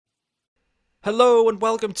Hello and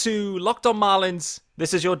welcome to Locked on Marlins.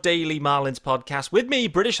 This is your daily Marlins podcast with me,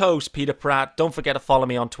 British host Peter Pratt. Don't forget to follow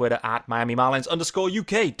me on Twitter at Miami Marlins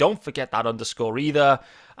 _UK. Don't forget that underscore either.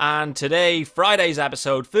 And today, Friday's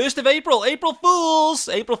episode, 1st of April, April Fools!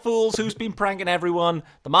 April Fools, who's been pranking everyone?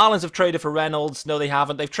 The Marlins have traded for Reynolds. No, they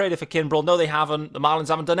haven't. They've traded for Kimbrel. No, they haven't. The Marlins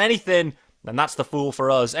haven't done anything. And that's the fool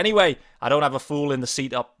for us. Anyway, I don't have a fool in the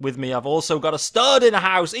seat up with me. I've also got a stud in the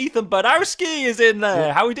house. Ethan Badowski is in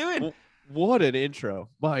there. How are we doing? What an intro.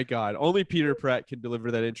 My God. Only Peter Pratt can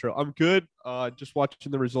deliver that intro. I'm good. Just watching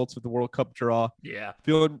the results of the World Cup draw. Yeah.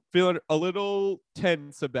 Feeling a little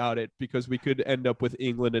tense about it because we could end up with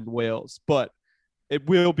England and Wales. But it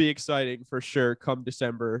will be exciting for sure come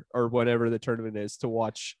December or whatever the tournament is to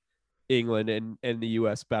watch England and the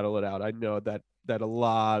US battle it out. I know that a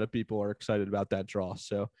lot of people are excited about that draw.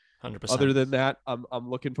 So 100%. Other than that, I'm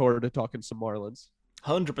looking forward to talking some Marlins.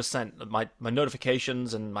 100%. My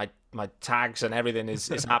notifications and my tags and everything is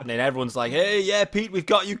happening. Everyone's like, hey, yeah, Pete, we've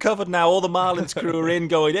got you covered now. All the Marlins crew are in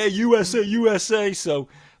going, hey, USA, USA. So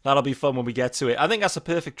that'll be fun when we get to it. I think that's a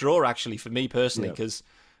perfect draw, actually, for me personally, because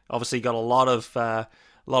obviously got a lot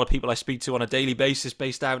of people I speak to on a daily basis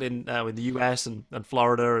based out in the US and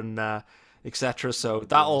Florida and etc. So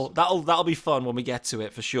that'll be fun when we get to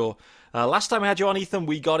it for sure. Last time I had you on, Ethan,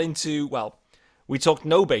 we got into, we talked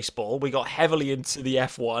no baseball. We got heavily into the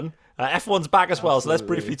F1. F1's back as well, so let's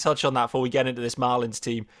briefly touch on that before we get into this Marlins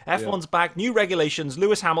team. F1's back, new regulations,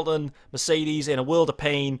 Lewis Hamilton, Mercedes in a world of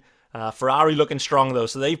pain. Ferrari looking strong, though,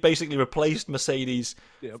 so they've basically replaced Mercedes.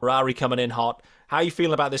 Yep. Ferrari coming in hot. How are you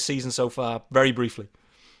feeling about this season so far? Very briefly.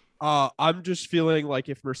 I'm just feeling like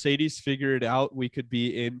if Mercedes figure it out, we could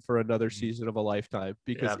be in for another season of a lifetime.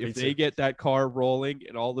 Because if they get that car rolling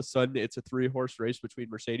and all of a sudden it's a 3-horse race between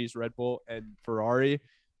Mercedes, Red Bull, and Ferrari,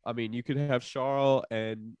 I mean, you could have Charles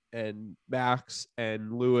and Max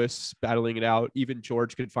and Lewis battling it out. Even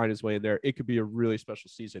George could find his way in there. It could be a really special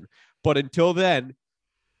season. But until then,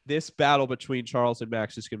 this battle between Charles and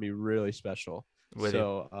Max is going to be really special.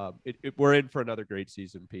 We're in for another great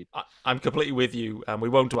season, Pete. I'm completely with you, and we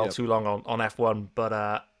won't dwell too long on F1.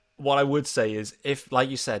 But what I would say is, if, like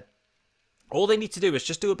you said, all they need to do is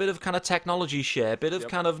just do a bit of kind of technology share, a bit of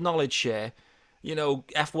kind of knowledge share. You know,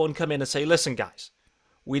 F1 come in and say, listen, guys,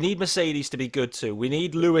 we need Mercedes to be good too. We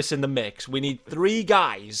need Lewis in the mix. We need 3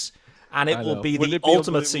 guys, and it will be the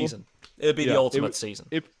ultimate season. It'll be the ultimate season.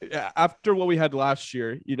 After what we had last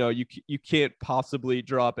year, you can't possibly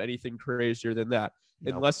draw up anything crazier than that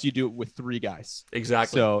unless you do it with 3 guys.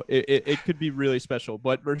 Exactly. So it could be really special.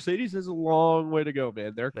 But Mercedes has a long way to go,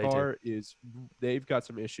 man. Their car they've got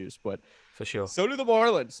some issues, but for sure. So do the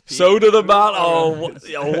Marlins. Pete. So do the Marlins.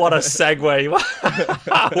 Oh, what a segue.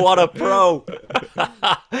 What a pro.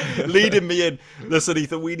 Leading me in. Listen,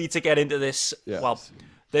 Ethan, we need to get into this. Yes. Well,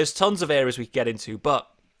 there's tons of areas we can get into, but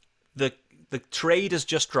the trade has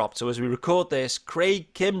just dropped. So as we record this,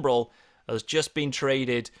 Craig Kimbrel has just been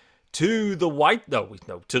traded to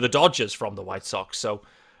the Dodgers from the White Sox. So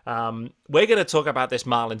we're going to talk about this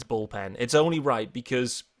Marlins bullpen. It's only right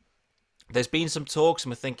because there's been some talks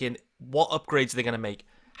and we're thinking, what upgrades are they going to make?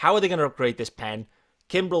 How are they going to upgrade this pen?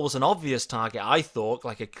 Kimbrel was an obvious target, I thought,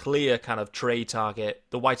 like a clear kind of trade target.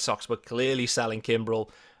 The White Sox were clearly selling Kimbrel,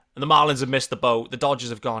 and the Marlins have missed the boat. The Dodgers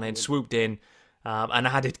have gone in, swooped in, and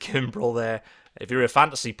added Kimbrel there. If you're a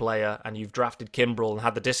fantasy player and you've drafted Kimbrel and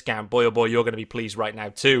had the discount, boy, oh boy, you're going to be pleased right now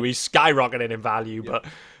too. He's skyrocketing in value. But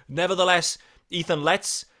nevertheless, Ethan,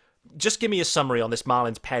 let's just give me a summary on this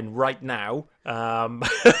Marlins pen right now.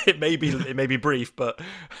 It may be brief, but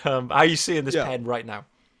how are you seeing this pen right now?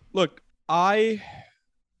 Look, I'm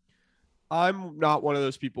not one of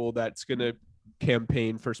those people that's going to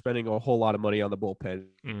campaign for spending a whole lot of money on the bullpen.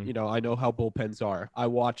 I know how bullpens are. I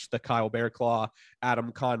watched the Kyle Bearclaw,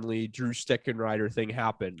 Adam Conley, Drew Steckenrider thing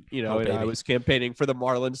happen, and I was campaigning for the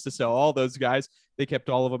Marlins to sell all those guys. They kept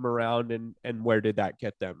all of them around, and where did that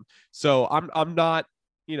get them? So I'm not,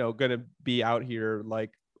 going to be out here like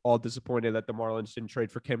all disappointed that the Marlins didn't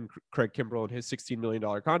trade for Craig Kimbrel and his $16 million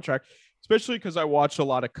contract, especially because I watched a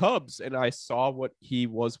lot of Cubs and I saw what he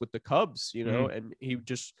was with the Cubs, and he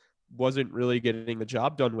just wasn't really getting the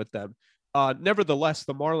job done with them. Nevertheless,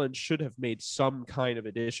 the Marlins should have made some kind of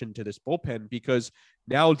addition to this bullpen because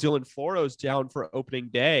now Dylan Floro's down for opening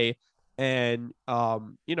day, and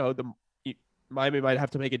the Miami might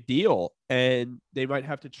have to make a deal, and they might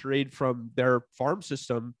have to trade from their farm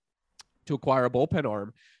system to acquire a bullpen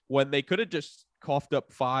arm when they could have just coughed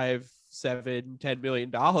up $5, $7, $10 million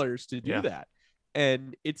to do that.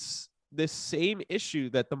 And it's the same issue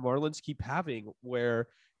that the Marlins keep having where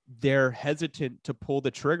they're hesitant to pull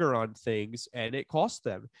the trigger on things, and it cost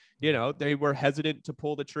them. They were hesitant to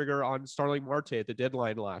pull the trigger on Starling Marte at the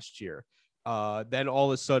deadline last year. Then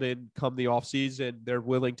all of a sudden, come the offseason, they're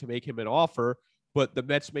willing to make him an offer, but the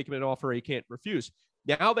Mets make him an offer he can't refuse.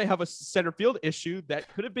 Now they have a center field issue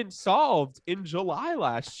that could have been solved in July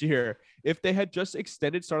last year if they had just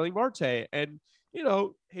extended Starling Marte. And,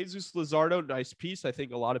 Jesus Luzardo, nice piece. I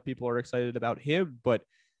think a lot of people are excited about him, but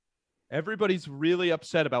everybody's really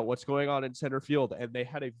upset about what's going on in center field, and they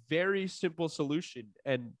had a very simple solution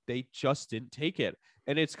and they just didn't take it.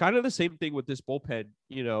 And it's kind of the same thing with this bullpen.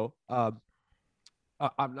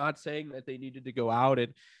 I'm not saying that they needed to go out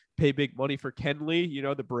and pay big money for Kenley.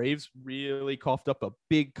 The Braves really coughed up a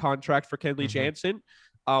big contract for Kenley Jansen.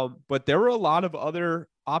 But there were a lot of other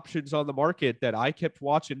options on the market that I kept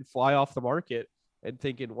watching fly off the market and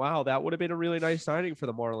thinking, wow, that would have been a really nice signing for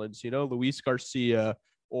the Marlins. Luis Garcia,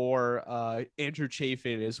 or Andrew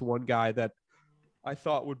Chafin is one guy that I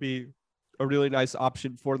thought would be a really nice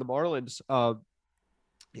option for the Marlins.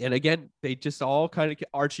 And again, they just all kind of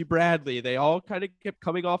Archie Bradley, they all kind of kept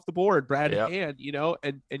coming off the board. Brad Hand,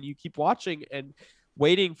 and you keep watching and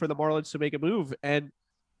waiting for the Marlins to make a move. And,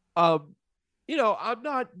 I'm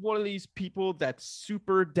not one of these people that's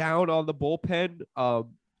super down on the bullpen.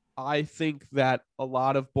 I think that a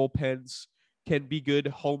lot of bullpens can be good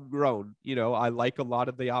homegrown. I like a lot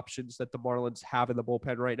of the options that the Marlins have in the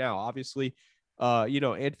bullpen right now. Obviously,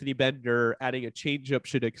 Anthony Bender adding a changeup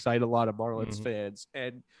should excite a lot of Marlins fans.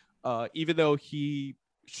 And even though he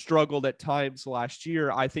struggled at times last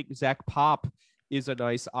year, I think Zach Pop is a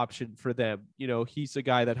nice option for them. He's a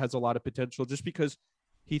guy that has a lot of potential just because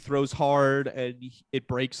he throws hard and it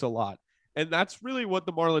breaks a lot. And that's really what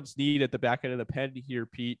the Marlins need at the back end of the pen here,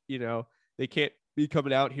 Pete. They can't be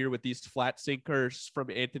coming out here with these flat sinkers from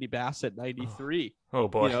Anthony Bass at 93. Oh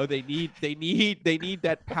boy. They need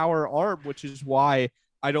that power arm, which is why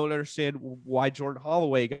I don't understand why Jordan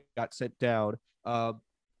Holloway got sent down. And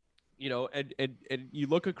you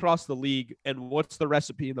look across the league, and what's the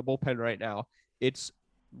recipe in the bullpen right now? It's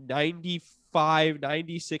 95,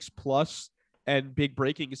 96 plus and big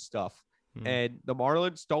breaking stuff. And the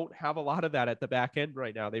Marlins don't have a lot of that at the back end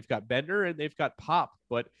right now. They've got Bender and they've got Pop,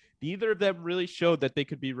 but neither of them really showed that they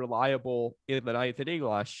could be reliable in the ninth inning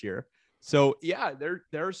last year. So yeah, there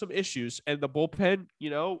are some issues. And the bullpen,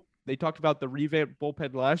 they talked about the revamped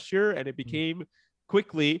bullpen last year, and it became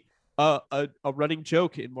quickly a running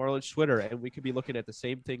joke in Marlins Twitter. And we could be looking at the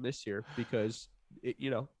same thing this year because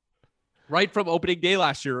right from opening day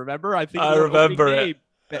last year, remember? I remember it.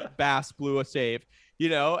 Bass blew a save.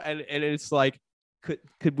 And it's like,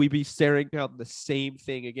 could we be staring down the same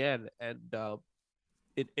thing again? And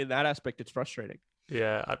in that aspect, it's frustrating.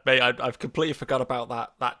 Yeah, I've completely forgot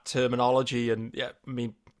about that terminology. And yeah, I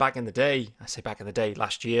mean, back in the day,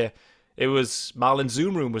 last year, it was Marlins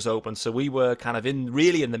Zoom room was open, so we were kind of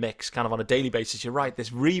really in the mix, kind of on a daily basis. You're right,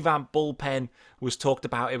 this revamped bullpen was talked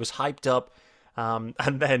about, it was hyped up, and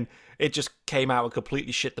then it just came out and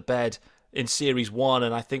completely shit the bed in Series 1,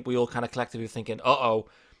 and I think we all kind of collectively were thinking, uh-oh,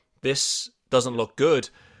 this doesn't look good.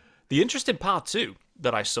 The interesting part, too,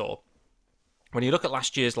 that I saw, when you look at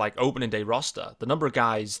last year's opening day roster, the number of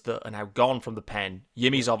guys that are now gone from the pen,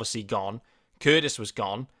 Yimmy's obviously gone, Curtis was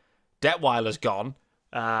gone, Detweiler's gone,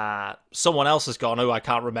 someone else has gone who I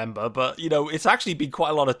can't remember, but, it's actually been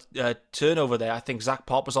quite a lot of turnover there. I think Zach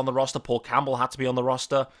Pop was on the roster, Paul Campbell had to be on the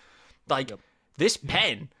roster. This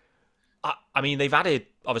pen... I mean, they've added,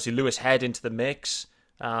 obviously, Lewis Head into the mix.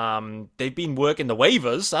 They've been working the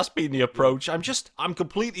waivers. That's been the approach. I'm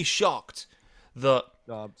completely shocked that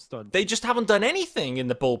I'm stunned. They just haven't done anything in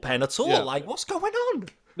the bullpen at all. Yeah. What's going on?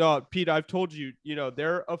 No, Pete, I've told you,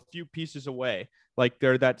 they're a few pieces away.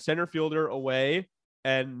 They're that center fielder away,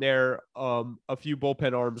 and they're a few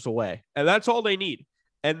bullpen arms away. And that's all they need.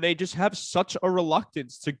 And they just have such a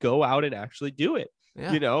reluctance to go out and actually do it.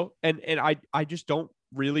 Yeah. And I just don't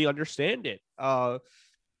really understand it. I'm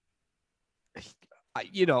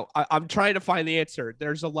trying to find the answer.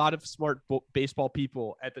 There's a lot of smart baseball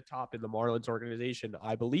people at the top in the Marlins organization,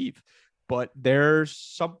 I believe, but there's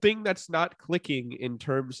something that's not clicking in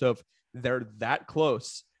terms of they're that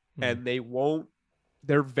close and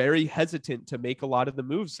they're very hesitant to make a lot of the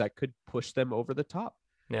moves that could push them over the top.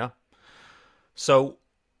 Yeah. So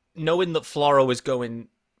knowing that Floro is going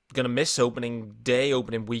to miss opening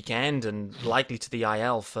weekend and likely to the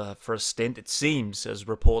IL for a stint, it seems, as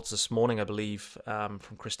reports this morning, I believe,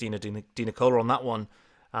 from Christina Di Nicola on that one.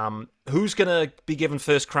 Who's going to be given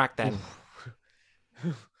first crack then?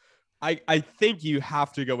 I think you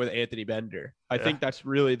have to go with Anthony Bender. I think that's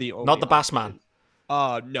really the only Not the Bass option.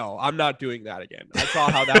 No, I'm not doing that again. I saw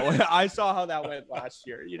how that went. I saw how that went last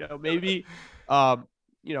year. Maybe,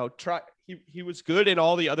 try. He was good in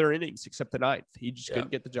all the other innings except the ninth. He just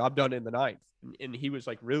couldn't get the job done in the ninth, and he was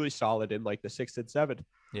like really solid in like the sixth and seventh.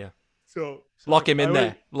 Yeah. So lock him in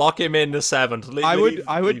there. Lock him in the seventh.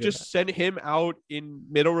 I would just send him out in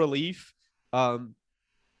middle relief. And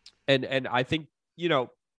I think,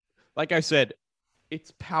 like I said,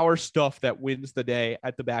 it's power stuff that wins the day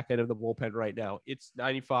at the back end of the bullpen right now. It's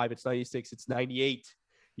 95, it's 96, it's 98.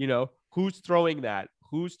 Who's throwing that?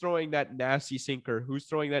 Who's throwing that nasty sinker? Who's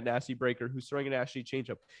throwing that nasty breaker? Who's throwing a nasty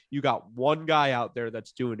changeup? You got one guy out there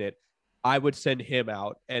that's doing it. I would send him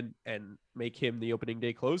out and make him the opening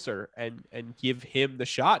day closer and give him the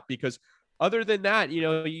shot, because other than that,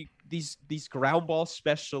 these ground ball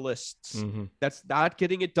specialists, that's not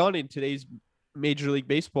getting it done in today's Major League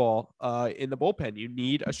Baseball in the bullpen. You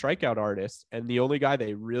need a strikeout artist, and the only guy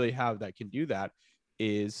they really have that can do that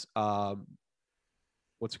is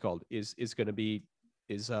what's it called? Is going to be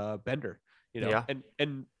Bender.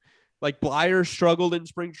 And like Blyer struggled in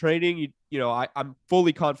spring training. I'm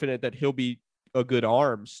fully confident that he'll be a good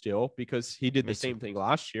arm still, because he did the same thing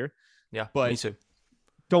last year. Yeah, but me too.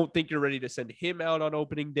 Don't think you're ready to send him out on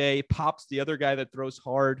opening day. Pop's the other guy that throws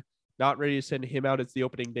hard. Not ready to send him out as the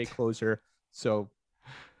opening day closer. So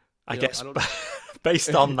I guess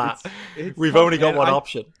based on that, we've tough, only got one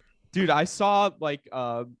option. Dude, I saw like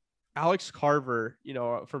Alex Carver,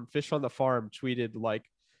 from Fish on the Farm, tweeted like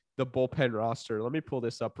the bullpen roster. Let me pull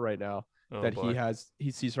this up right now.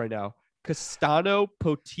 He sees right now. Castano,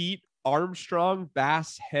 Poteet, Armstrong,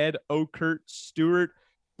 Bass, Head, Okert, Stewart,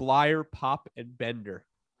 Blyer, Pop, and Bender.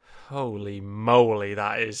 Holy moly,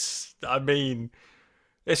 that is,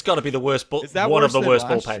 it's got to be the worst one of the worst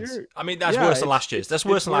bullpens. Year? That's worse than last year's. That's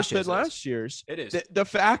worse than last year's. It is. The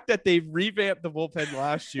fact that they revamped the bullpen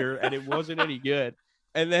last year and it wasn't any good,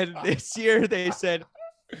 and then this year they said,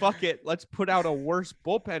 fuck it, let's put out a worse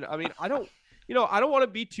bullpen. I don't want to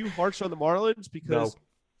be too harsh on the Marlins, because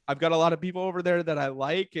I've got a lot of people over there that I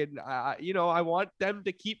like, and I want them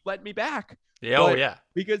to keep letting me back. Yeah,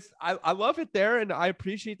 because I love it there, and I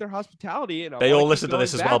appreciate their hospitality. And they all listen to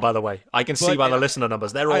this as well, by the way. I can see by the listener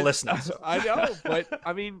numbers; they're all listeners. I know,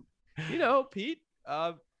 but Pete,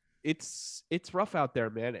 it's rough out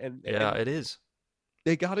there, man. And it is.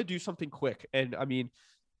 They got to do something quick, and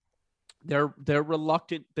they're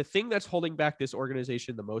reluctant. The thing that's holding back this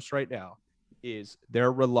organization the most right now is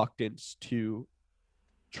their reluctance to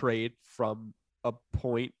trade from a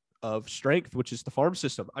point of strength, which is the farm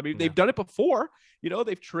system. They've done it before.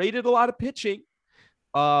 They've traded a lot of pitching,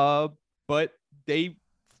 but they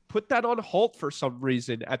put that on halt for some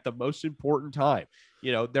reason at the most important time.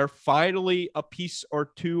 They're finally a piece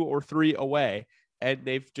or two or three away, and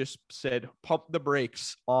they've just said pump the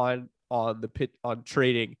brakes on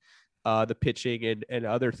trading the pitching and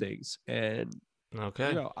other things. And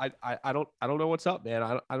okay, I don't know what's up, man.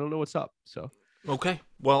 I don't know what's up. So. Okay.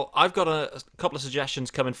 Well, I've got a couple of suggestions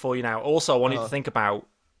coming for you now. Also, I want you to think about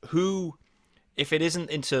who, if it isn't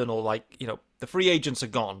internal, the free agents are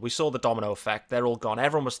gone. We saw the domino effect. They're all gone.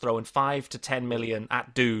 Everyone was throwing 5 to 10 million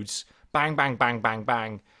at dudes. Bang, bang, bang, bang,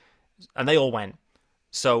 bang. And they all went.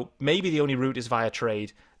 So maybe the only route is via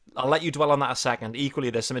trade. I'll let you dwell on that a second. Equally,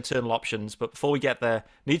 there's some internal options. But before we get there,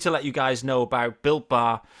 need to let you guys know about Built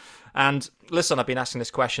Bar. And listen, I've been asking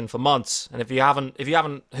this question for months, and if you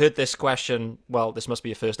haven't heard this question, well, this must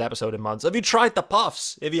be your first episode in months. Have you tried the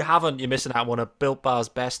Puffs? If you haven't, you're missing out on one of Built Bar's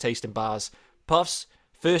best tasting bars. Puffs,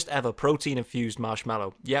 first ever protein infused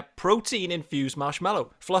marshmallow. Yep, protein infused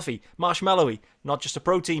marshmallow, fluffy, marshmallowy, not just a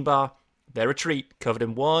protein bar. They're a treat, covered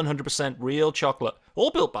in 100% real chocolate.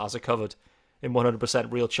 All Built Bars are covered in 100%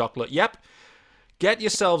 real chocolate. Yep. Get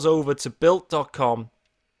yourselves over to built.com.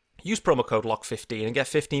 Use promo code LOCKED15 and get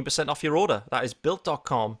 15% off your order. That is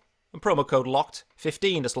built.com and promo code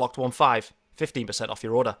LOCKED15. That's LOCKED15. 15% off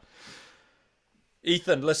your order.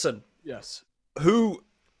 Ethan, listen. Yes. Who?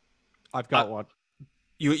 I've got one.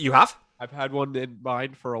 You have? I've had one in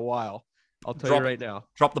mind for a while. I'll tell you right now.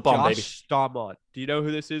 Drop the bomb, baby. Josh Staumont. Do you know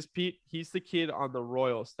who this is, Pete? He's the kid on the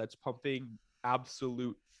Royals that's pumping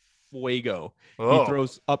absolute fuego. Oh. He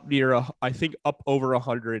throws up near, I think up over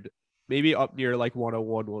 100. Maybe up near like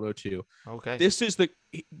 101, 102. Okay. This is the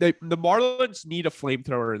Marlins need a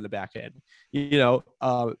flamethrower in the back end.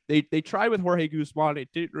 They tried with Jorge Guzman. It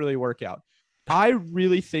didn't really work out. I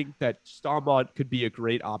really think that Staumont could be a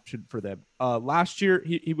great option for them. Last year,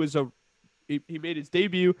 he made his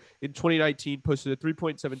debut in 2019, posted a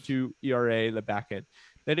 3.72 ERA in the back end.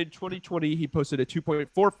 Then in 2020, he posted a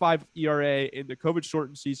 2.45 ERA in the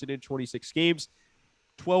COVID-shortened season in 26 games.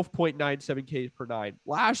 12.97 Ks per nine.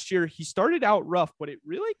 Last year, he started out rough, but it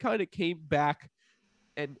really kind of came back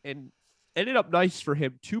and ended up nice for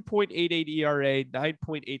him. 2.88 ERA,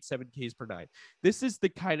 9.87 Ks per nine. This is the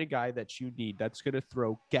kind of guy that you need that's going to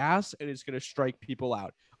throw gas and is going to strike people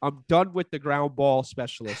out. I'm done with the ground ball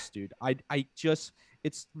specialist, dude. I just,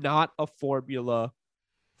 it's not a formula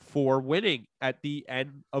for winning at the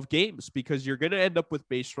end of games, because you're going to end up with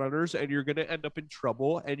base runners and you're going to end up in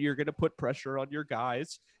trouble and you're going to put pressure on your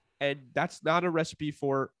guys. And that's not a recipe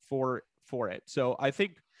for it. So I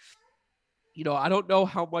think, I don't know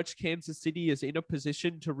how much Kansas City is in a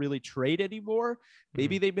position to really trade anymore.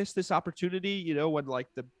 Maybe they missed this opportunity,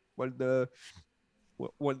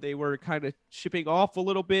 when they were kind of shipping off a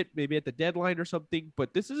little bit, maybe at the deadline or something.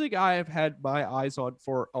 But this is a guy I've had my eyes on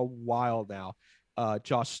for a while now,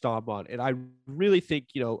 Josh Staumont. And I really think,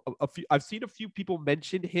 I've seen a few people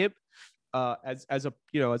mention him as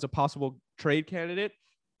a possible trade candidate.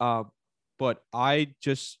 But I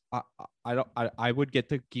would get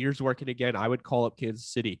the gears working again. I would call up Kansas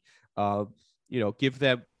City. Give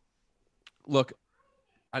them, look,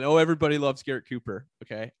 I know everybody loves Garrett Cooper.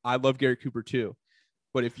 Okay. I love Garrett Cooper too.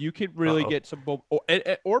 But if you can really get some,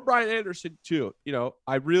 or Brian Anderson too,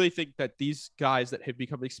 I really think that these guys that have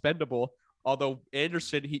become expendable, although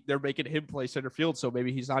Anderson, they're making him play center field, so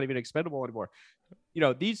maybe he's not even expendable anymore.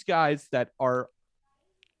 These guys that are,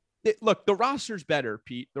 look, the roster's better,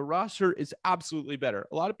 Pete. The roster is absolutely better.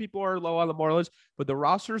 A lot of people are low on the Marlins, but the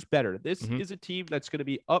roster's better. This is a team that's going to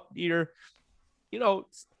be up near,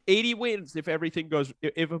 80 wins if everything goes,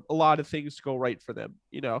 if a lot of things go right for them.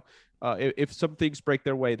 If some things break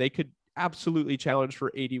their way, they could absolutely challenge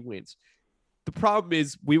for 80 wins. The problem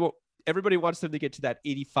is everybody wants them to get to that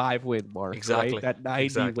 85 win mark, exactly, right? That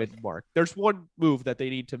 90 win mark. There's one move that they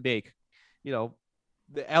need to make,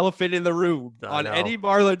 the elephant in the room on any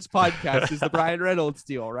Marlins podcast is the Brian Reynolds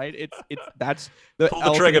deal, right? That's the pull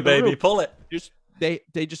the trigger, baby, pull it.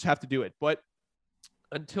 They just have to do it. But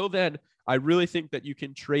until then, I really think that you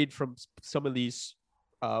can trade from some of these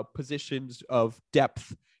positions of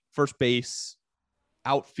depth, first base,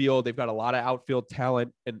 outfield. They've got a lot of outfield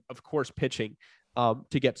talent, and of course pitching,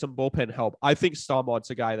 to get some bullpen help. I think Staumont's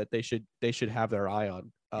a guy that they should have their eye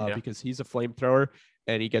on because he's a flamethrower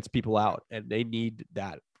and he gets people out, and they need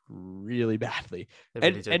that really badly.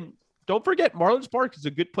 And don't forget, Marlins Park is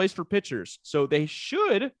a good place for pitchers, so they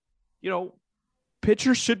should,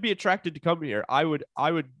 pitchers should be attracted to come here. I would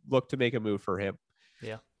look to make a move for him.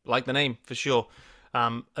 Yeah, like the name for sure.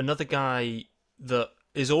 Another guy that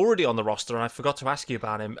is already on the roster, and I forgot to ask you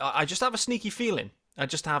about him. I just have a sneaky feeling. I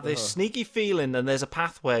just have this sneaky feeling, and there's a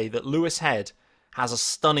pathway that Lewis Head has a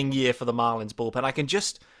stunning year for the Marlins bullpen. I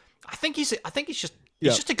think he's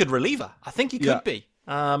just a good reliever. I think he could be.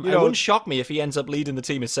 It wouldn't shock me if he ends up leading the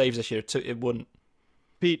team in saves this year. It wouldn't.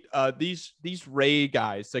 Pete, these Ray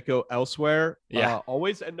guys that go elsewhere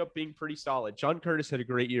always end up being pretty solid. John Curtis had a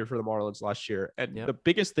great year for the Marlins last year, and the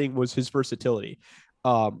biggest thing was his versatility.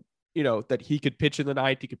 That he could pitch in the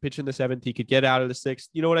ninth, he could pitch in the seventh, he could get out of the sixth.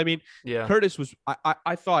 You know what I mean? Yeah. Curtis was,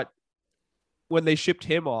 I thought when they shipped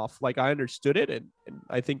him off, like, I understood it, and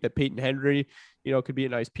I think that Peyton Henry, could be a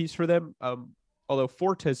nice piece for them. Although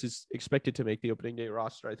Fortes is expected to make the opening day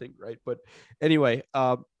roster, I think, right? But anyway,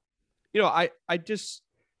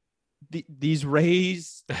 these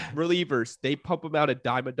Rays relievers, they pump them out a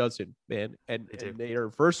dime a dozen, man. And they are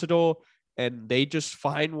versatile, and they just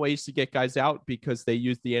find ways to get guys out because they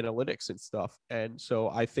use the analytics and stuff. And so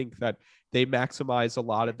I think that they maximize a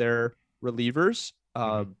lot of their relievers.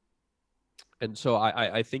 And so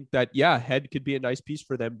I think that, Head could be a nice piece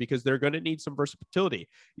for them because they're going to need some versatility.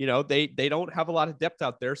 They don't have a lot of depth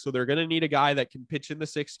out there, so they're going to need a guy that can pitch in the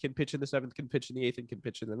sixth, can pitch in the seventh, can pitch in the eighth, and can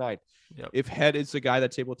pitch in the ninth. Yep. If Head is the guy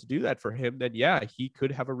that's able to do that for him, then he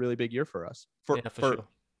could have a really big year for us. For sure.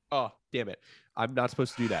 Oh, damn it. I'm not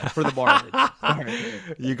supposed to do that for the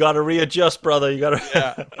Marlins. You got to readjust, brother. You got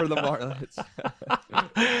to for the Marlins.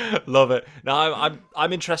 Love it. Now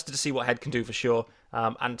I'm interested to see what Head can do for sure.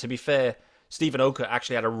 And to be fair, Stephen Oka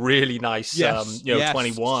actually had a really nice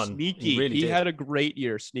 21. Sneaky. He had a great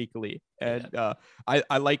year sneakily. And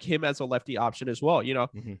I like him as a lefty option as well.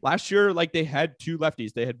 Last year, like, they had two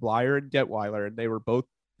lefties. They had Blyer and Detweiler, and they were both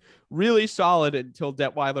really solid until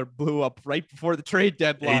Detweiler blew up right before the trade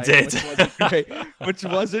deadline. He did. Which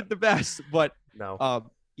wasn't the best. But no.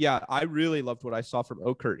 I really loved what I saw from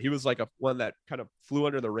Okert. He was like one that kind of flew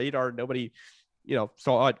under the radar. Nobody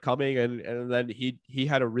saw it coming, and then he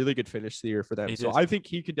had a really good finish to the year for them. So I think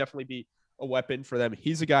he could definitely be a weapon for them.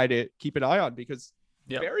 He's a guy to keep an eye on because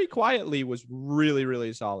very quietly was really,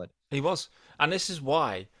 really solid. He was. And this is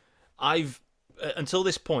why I've until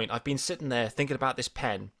this point, I've been sitting there thinking about this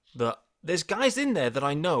pen, that there's guys in there that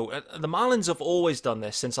I know. The Marlins have always done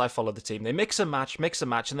this since I followed the team. They mix and match,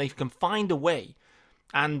 and they can find a way.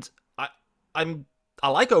 And I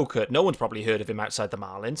like Okert. No one's probably heard of him outside the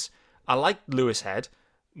Marlins. I like Lewis Head.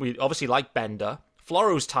 We obviously like Bender.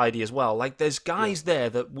 Floro's tidy as well. Like, there's guys there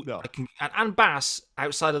that I can, and Bass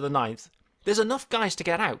outside of the ninth. There's enough guys to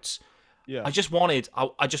get outs. Yeah. I just wanted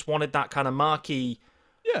that kind of marquee.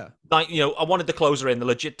 Yeah. Like, I wanted the closer in, the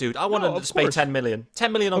legit dude. I wanted to pay 10 million.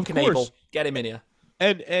 10 million on Knebel. Get him in here.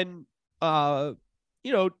 And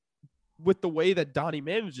with the way that Donnie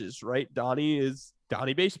manages, right? Donnie is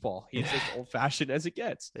Donnie baseball. He's as old fashioned as it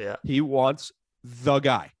gets. Yeah. He wants the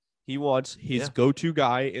guy. He wants his go-to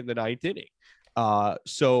guy in the ninth inning.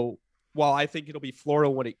 So while I think it'll be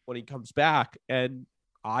Floro when he comes back, and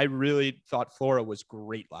I really thought Floro was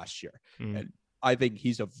great last year, and I think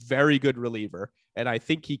he's a very good reliever, and I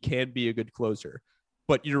think he can be a good closer.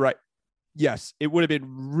 But you're right. Yes, it would have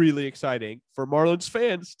been really exciting for Marlins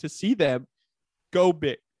fans to see them go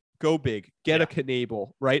big, get a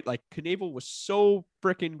Knebel, right? Like, Knebel was so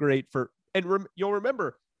freaking great you'll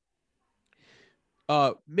remember,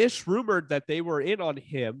 misreported that they were in on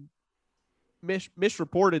him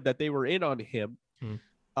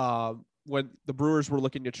when the Brewers were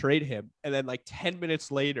looking to trade him. And then like 10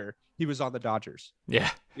 minutes later, he was on the Dodgers.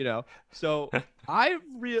 Yeah. So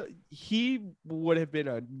he would have been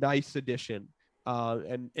a nice addition.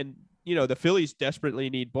 And the Phillies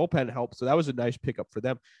desperately need bullpen help. So that was a nice pickup for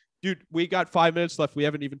them. Dude, we got 5 minutes left. We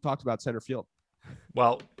haven't even talked about center field.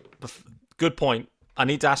 Well, good point. I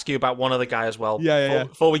need to ask you about one other guy as well.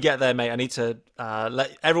 Before we get there, mate, I need to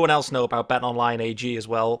let everyone else know about BetOnline AG as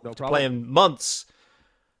well. No problem.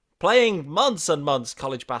 Playing months and months,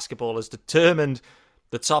 college basketball has determined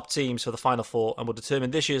the top teams for the Final Four and will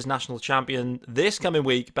determine this year's national champion this coming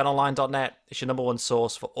week. BetOnline.net is your number one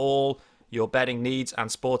source for all your betting needs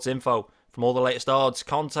and sports info. From all the latest odds,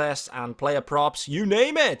 contests, and player props, you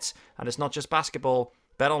name it. And it's not just basketball.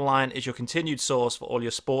 BetOnline is your continued source for all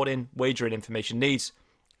your sporting wagering information needs,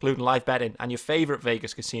 including live betting and your favorite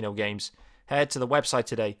Vegas casino games. Head to the website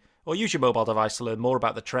today or use your mobile device to learn more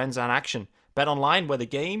about the trends and action. BetOnline, where the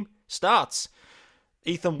game starts.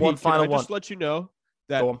 Ethan, Can I just let you know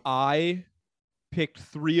that I picked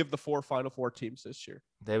 3 of the 4 Final Four teams this year.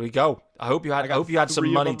 There we go. I hope you had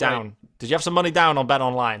some money down. Right. Did you have some money down on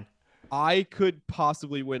BetOnline? I could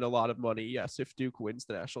possibly win a lot of money, yes, if Duke wins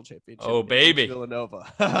the national championship. Oh, baby.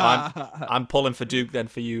 Villanova. I'm pulling for Duke then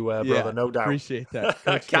for you, brother, no doubt. Appreciate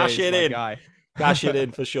that. Cash it in. Cash it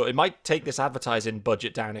in for sure. It might take this advertising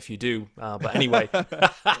budget down if you do. But anyway.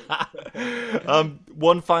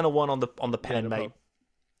 One final one on the pen, mate.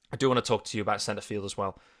 I do want to talk to you about center field as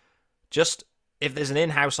well. Just if there's an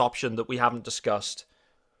in-house option that we haven't discussed,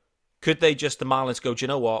 could the Marlins go, do you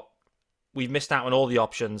know what? We've missed out on all the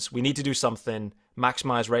options. We need to do something.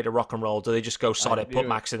 Maximize rate of rock and roll. Do they just go sod it, put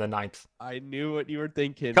Max in the ninth? I knew what you were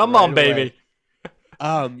thinking. Come on, baby.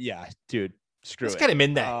 Yeah, dude. Let's get him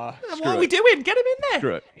in there. What are we doing? Get him in there.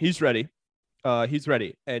 Screw it. He's ready. He's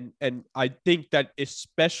ready. And I think that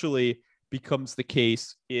especially becomes the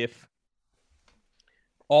case if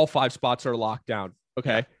all 5 spots are locked down.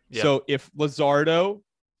 Okay. Yeah. So if Luzardo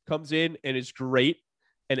comes in and is great,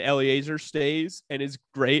 and Eliezer stays and is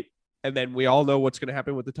great, and then we all know what's going to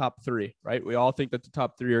happen with the top 3, right? We all think that the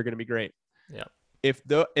top 3 are going to be great. Yeah. If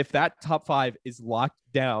that top 5 is locked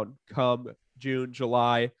down come June,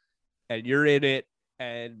 July, and you're in it,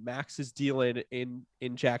 and Max is dealing in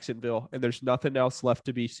Jacksonville, and there's nothing else left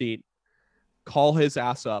to be seen, call his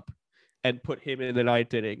ass up and put him in the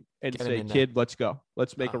 9th inning and say, kid, let's go.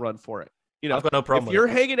 Let's make a run for it. I've got no problem. If you're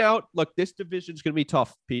hanging out, look, this division's going to be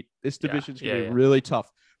tough, Pete. This division's going to be really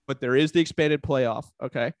tough. But there is the expanded playoff,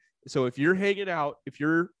 okay? So if you're hanging out, if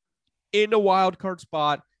you're in a wild card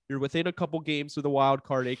spot, you're within a couple games of the wild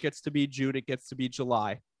card, it gets to be June, it gets to be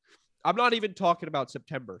July. I'm not even talking about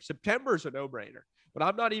September. September is a no-brainer, but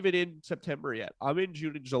I'm not even in September yet. I'm in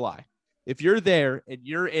June and July. If you're there and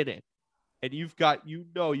you're in it, and you've got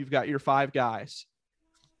your 5 guys,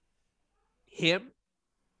 him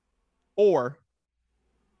or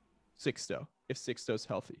Sixto, if Sixto's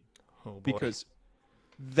healthy. Oh, boy. Because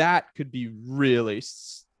that could be really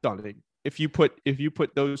stunning. If you put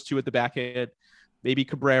those 2 at the back end, maybe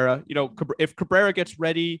Cabrera, if Cabrera gets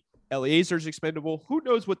ready, Eliezer's expendable. Who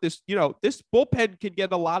knows what this bullpen can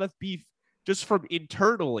get a lot of beef just from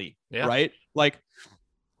internally, right? Like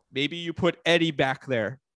maybe you put Eddie back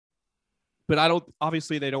there, but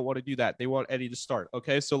obviously they don't want to do that. They want Eddie to start.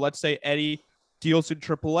 Okay. So let's say Eddie deals in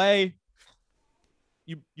AAA.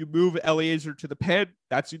 you move Eliezer to the pen.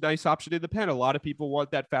 That's a nice option in the pen. A lot of people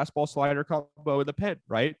want that fastball slider combo in the pen,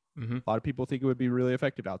 right? Mm-hmm. A lot of people think it would be really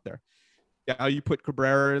effective out there. Now you put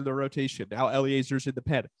Cabrera in the rotation. Now Eliezer's in the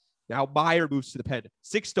pen. Now Meyer moves to the pen.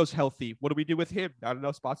 Sixto's healthy. What do we do with him? Not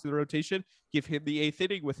enough spots in the rotation. Give him the 8th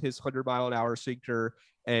inning with his 100-mile-an-hour sinker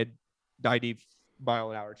and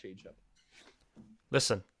 90-mile-an-hour changeup.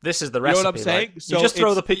 Listen, this is the recipe. You know what I'm saying? Right? So you just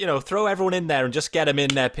throw everyone in there and just get them in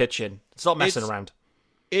there pitching. Stop messing around.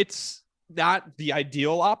 It's not the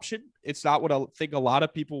ideal option. It's not what I think a lot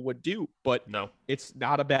of people would do, but it's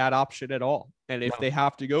not a bad option at all. And if they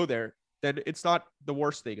have to go there, then it's not the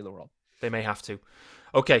worst thing in the world. They may have to.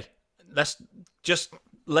 Okay, let's just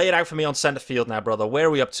lay it out for me on center field now, brother. Where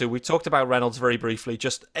are we up to? We talked about Reynolds very briefly.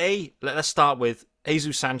 Let's start with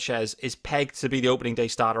Jesus Sanchez is pegged to be the opening day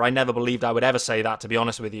starter. I never believed I would ever say that, to be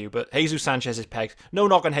honest with you, but Jesus Sanchez is pegged. No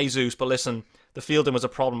knock on Jesus, but listen, the fielding was a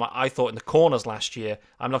problem, I thought, in the corners last year.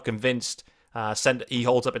 I'm not convinced he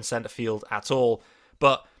holds up in center field at all.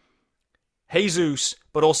 But Jesus,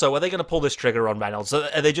 but also, are they going to pull this trigger on Reynolds?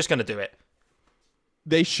 Are they just going to do it?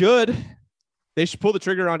 They should. They should pull the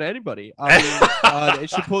trigger on anybody. I mean,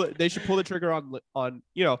 they should pull the trigger on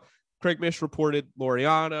Craig Mish reported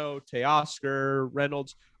Laureano, Teoscar,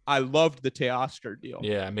 Reynolds. I loved the Teoscar deal.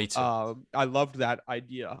 Yeah, me too. I loved that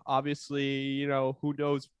idea. Obviously, who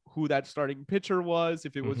knows who that starting pitcher was.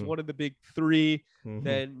 If it was one of the big three,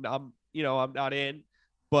 then I'm not in.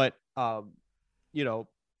 But I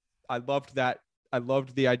loved that. I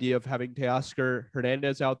loved the idea of having Teoscar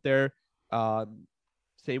Hernandez out there.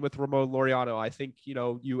 Same with Ramon Laureano. I think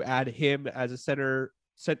you add him as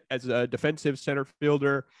a defensive center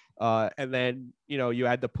fielder, and then you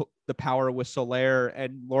add the power with Soler,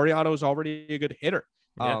 and Laureano is already a good hitter.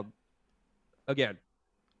 Yeah. Again,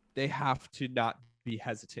 they have to not be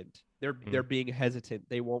hesitant. They're being hesitant.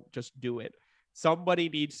 They won't just do it. Somebody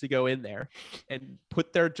needs to go in there and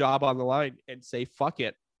put their job on the line and say, "Fuck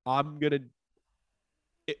it,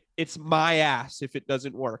 it's my ass if it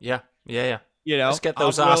doesn't work." Yeah. Let's get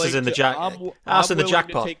those asses in the jackpot.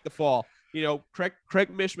 To take the fall. Craig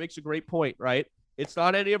Mish makes a great point, right? It's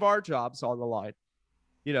not any of our jobs on the line.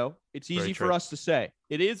 It's easy for us to say.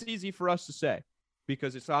 It is easy for us to say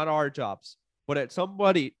because it's not our jobs. But at some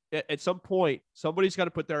point, somebody's got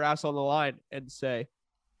to put their ass on the line and say,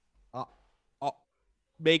 I'll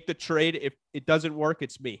make the trade. If it doesn't work,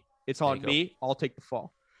 it's me. It's on me. I'll take the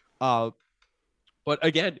fall. But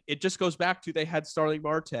again, it just goes back to they had Starling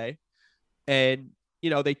Marte. And,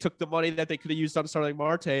 they took the money that they could have used on Starling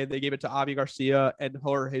Marte and they gave it to Avi Garcia and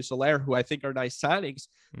Jorge Soler, who I think are nice signings,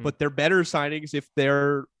 but they're better signings if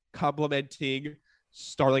they're complementing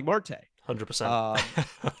Starling Marte. 100%.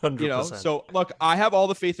 100%. So look, I have all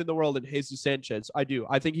the faith in the world in Jesus Sanchez. I do.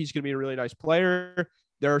 I think he's going to be a really nice player.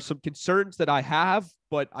 There are some concerns that I have,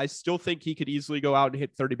 but I still think he could easily go out and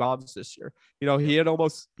hit 30 bombs this year. He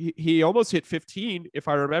almost hit 15, if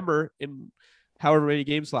I remember, in however many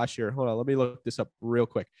games last year. Hold on, let me look this up real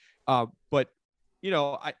quick.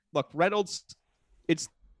 Reynolds,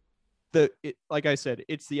 like I said,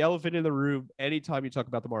 it's the elephant in the room anytime you talk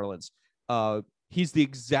about the Marlins. He's the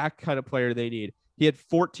exact kind of player they need. He had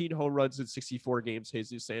 14 home runs in 64 games,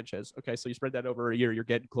 Jesus Sanchez. Okay, so you spread that over a year, you're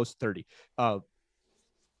getting close to 30.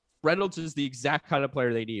 Reynolds is the exact kind of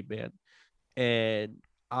player they need, man. And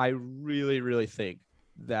I really, really think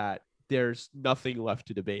that there's nothing left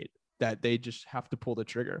to debate, that they just have to pull the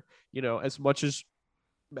trigger. As much as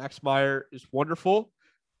Max Meyer is wonderful,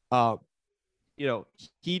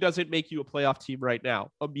 he doesn't make you a playoff team right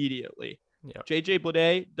now, immediately. Yeah. JJ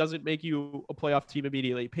Bleday doesn't make you a playoff team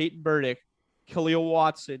immediately. Peyton Burdick, Khalil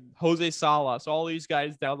Watson, Jose Salas, all these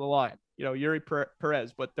guys down the line. Yuri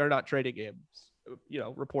Perez, but they're not trading him,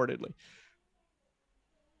 reportedly.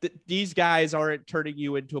 These guys aren't turning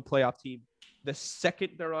you into a playoff team the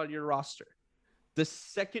second they're on your roster. The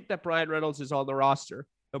second that Brian Reynolds is on the roster,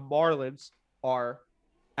 the Marlins are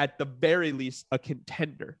at the very least a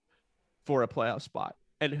contender for a playoff spot.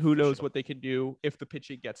 And who knows what they can do if the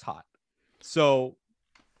pitching gets hot. So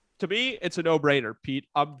to me, it's a no-brainer, Pete.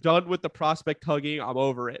 I'm done with the prospect hugging. I'm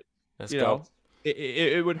over it. Let's go.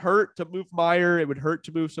 It would hurt to move Meyer. It would hurt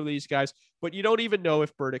to move some of these guys. But you don't even know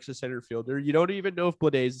if Burdick's a center fielder. You don't even know if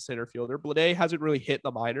Bleday's a center fielder. Bleday hasn't really hit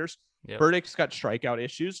the minors. Yep. Burdick's got strikeout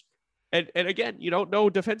issues. And again, you don't know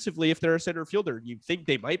defensively if they're a center fielder. You think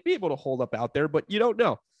they might be able to hold up out there, but you don't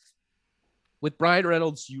know. With Brian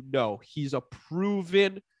Reynolds, he's a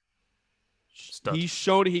proven stud. He's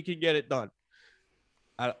shown he can get it done.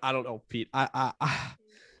 I don't know, Pete.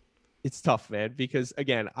 It's tough, man, because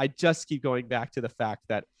again, I just keep going back to the fact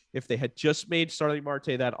that if they had just made Starling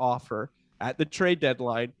Marte that offer, at the trade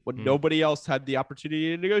deadline when nobody else had the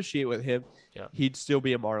opportunity to negotiate with him, he'd still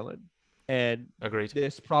be a Marlin. And agreed.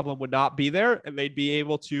 This problem would not be there, and they'd be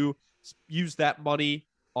able to use that money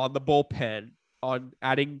on the bullpen, on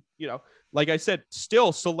adding, like I said,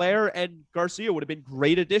 still Soler and Garcia would have been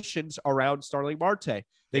great additions around Starling Marte.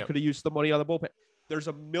 They could have used the money on the bullpen. There's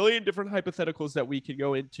a million different hypotheticals that we could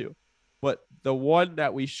go into, but the one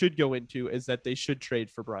that we should go into is that they should trade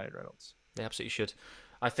for Brian Reynolds. They absolutely should.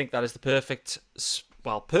 I think that is the perfect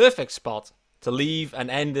spot to leave and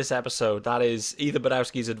end this episode. That is Ethan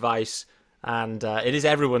Badowski's advice, and it is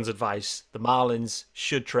everyone's advice. The Marlins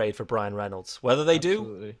should trade for Brian Reynolds. Whether they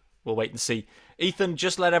do, we'll wait and see. Ethan,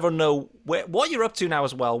 just let everyone know what you're up to now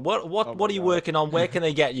as well. What are you working on? Where can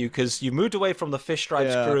they get you? Because you moved away from the Fish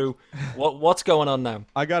Stripes crew. What's going on now?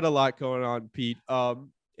 I got a lot going on, Pete.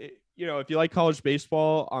 If you like college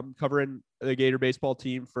baseball, I'm covering the Gator baseball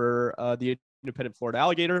team for the Independent Florida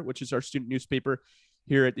Alligator, which is our student newspaper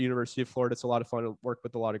here at the University of Florida. It's a lot of fun to work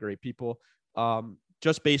with a lot of great people.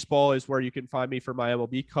 Just Baseball is where you can find me for my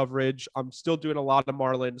MLB coverage. I'm still doing a lot of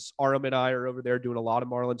Marlins. Aram and I are over there doing a lot of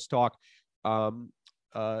Marlins talk. We're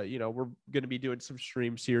going to be doing some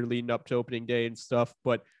streams here leading up to opening day and stuff,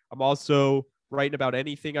 but I'm also writing about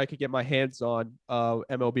anything I could get my hands on,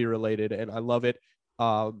 MLB related, and I love it.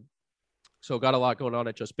 So got a lot going on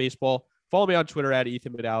at Just Baseball. Follow me on Twitter at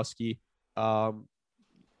Ethan Badowski.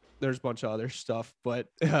 There's a bunch of other stuff, but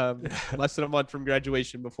less than a month from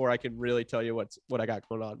graduation before I can really tell you what I got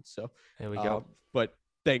going on. So there we go. But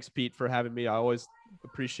thanks, Pete, for having me. I always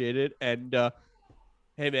appreciate it. And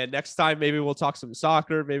hey, man, next time maybe we'll talk some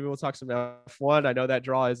soccer. Maybe we'll talk some F1. I know that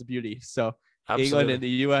draw is a beauty. So absolutely. England and the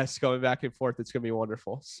U.S. going back and forth. It's going to be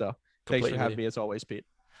wonderful. So thanks for having me as always, Pete.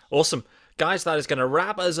 Awesome. Guys, that is going to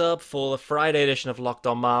wrap us up for the Friday edition of Locked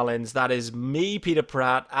On Marlins. That is me, Peter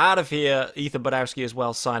Pratt, out of here. Ethan Badowski as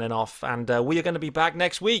well, signing off. And we are going to be back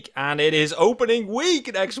next week. And it is opening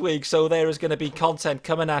week next week. So there is going to be content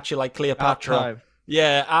coming at you like Cleopatra.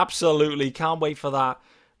 Yeah, absolutely. Can't wait for that.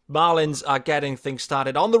 Marlins are getting things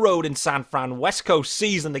started on the road in San Fran. West Coast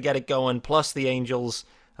season to get it going. Plus the Angels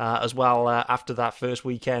as well after that first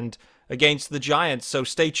weekend against the Giants. So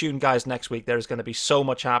stay tuned, guys, next week. There is going to be so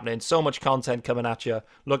much happening, so much content coming at you.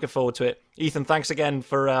 Looking forward to it. Ethan, thanks again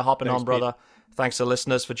for hopping on, brother. Pete. Thanks to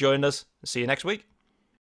listeners for joining us. See you next week.